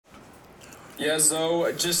Yeah,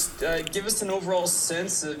 Zoe, just give us an overall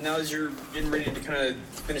sense of now as you're getting ready to kind of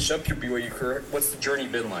finish up your BYU career. What's the journey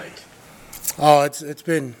been like? Oh, it's it's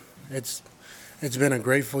been a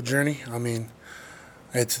grateful journey. I mean,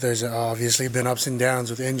 it's there's obviously been ups and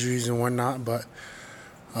downs with injuries and whatnot, but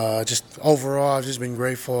just overall, I've just been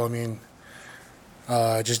grateful. I mean,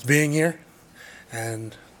 just being here,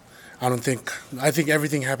 and I think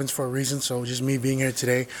everything happens for a reason. So just me being here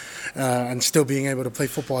today, and still being able to play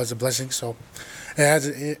football is a blessing. So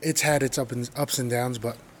it's had its ups and downs,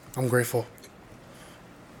 but I'm grateful.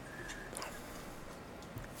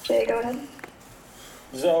 Jay, go ahead.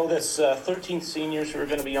 Zoe, this 13 seniors who are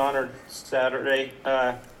going to be honored Saturday,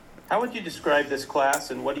 how would you describe this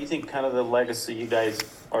class, and what do you think kind of the legacy you guys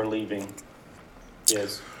are leaving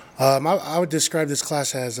is? I would describe this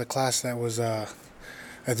class as a class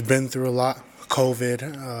that's been through a lot.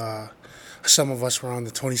 COVID. Some of us were on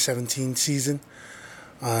the 2017 season,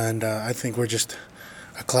 and I think we're just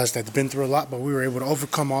a class that's been through a lot, but we were able to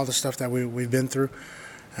overcome all the stuff that we've been through,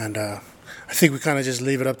 and I think we kind of just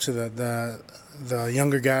leave it up to the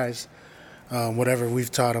younger guys. Whatever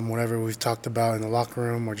we've taught them, whatever we've talked about in the locker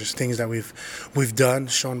room, or just things that we've done,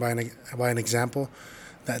 shown by an example,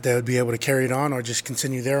 that they would be able to carry it on or just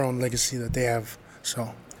continue their own legacy that they have.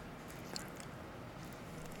 So,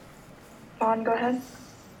 Vaughn, go ahead.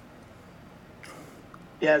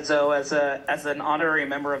 Yeah, so as an honorary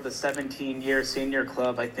member of the 17-year senior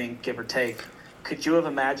club, I think, give or take, could you have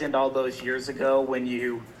imagined all those years ago when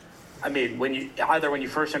you either when you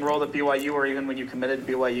first enrolled at BYU or even when you committed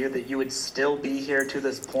to BYU that you would still be here to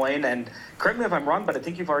this point? And correct me if I'm wrong, but I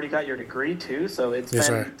think you've already got your degree too, so it's yes,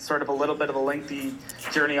 been sir. sort of a little bit of a lengthy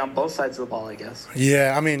journey on both sides of the ball, I guess.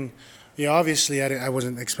 Yeah, I mean, yeah, obviously I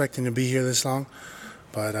wasn't expecting to be here this long,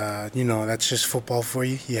 but that's just football for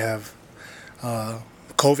you. You have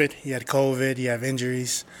COVID, you have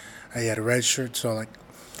injuries, you had a red shirt, so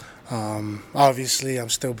obviously I'm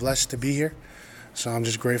still blessed to be here. So I'm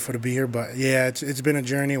just grateful to be here. But yeah, it's been a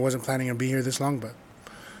journey. I wasn't planning to be here this long, but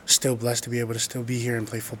still blessed to be able to still be here and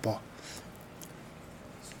play football.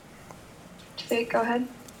 Jay, go ahead.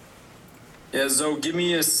 Yeah, Zoe, give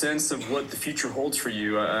me a sense of what the future holds for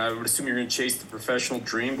you. I would assume you're going to chase the professional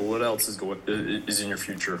dream, but what else is in your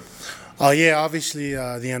future? Oh yeah, obviously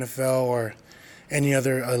the NFL or any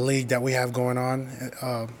other league that we have going on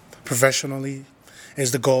professionally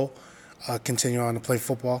is the goal. Continue on to play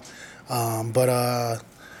football. But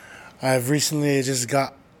I've recently just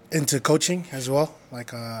got into coaching as well.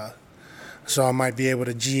 So I might be able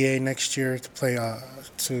to GA next year to play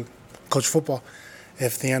to coach football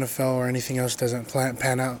if the NFL or anything else doesn't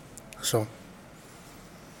pan out. So,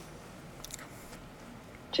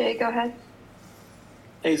 Jay, go ahead.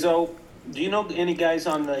 Hey, Zoe, do you know any guys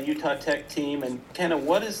on the Utah Tech team, and kind of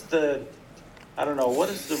what is the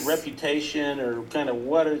reputation, or kind of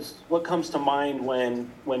what comes to mind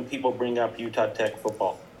when people bring up Utah Tech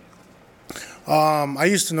football? I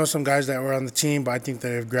used to know some guys that were on the team, but I think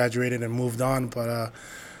they've graduated and moved on. But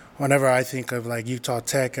whenever I think of Utah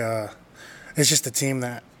Tech, it's just a team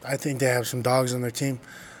that I think they have some dogs on their team,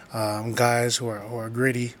 guys who are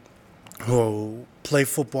gritty, who play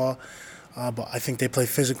football, but I think they play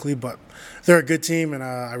physically. But they're a good team, and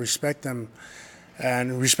I respect them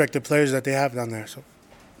and respect the players that they have down there. So.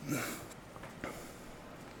 All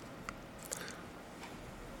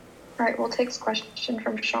right, we'll take this question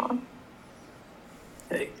from Sean.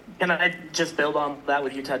 Hey, can I just build on that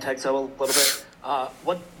with Utah Tech so a little bit?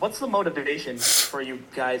 What's the motivation for you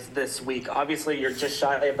guys this week? Obviously, you're just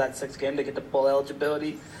shy of that sixth game to get to bowl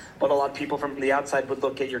eligibility, but a lot of people from the outside would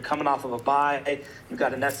look at you're coming off of a bye, you've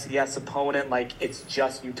got an FCS opponent, it's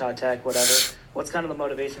just Utah Tech, whatever. What's kind of the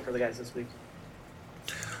motivation for the guys this week?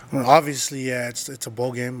 Well, obviously, yeah, it's a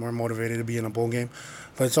bowl game. We're motivated to be in a bowl game,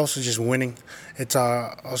 but it's also just winning. It's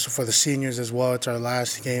also for the seniors as well. It's our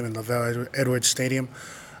last game in LaVell Edwards Stadium.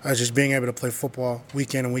 Just being able to play football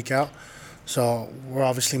week in and week out. So we're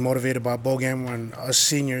obviously motivated by a bowl game, when us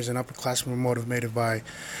seniors and upperclassmen are motivated by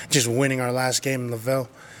just winning our last game in LaVell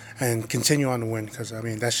and continue on to win, because,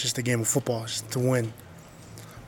 that's just the game of football, is to win.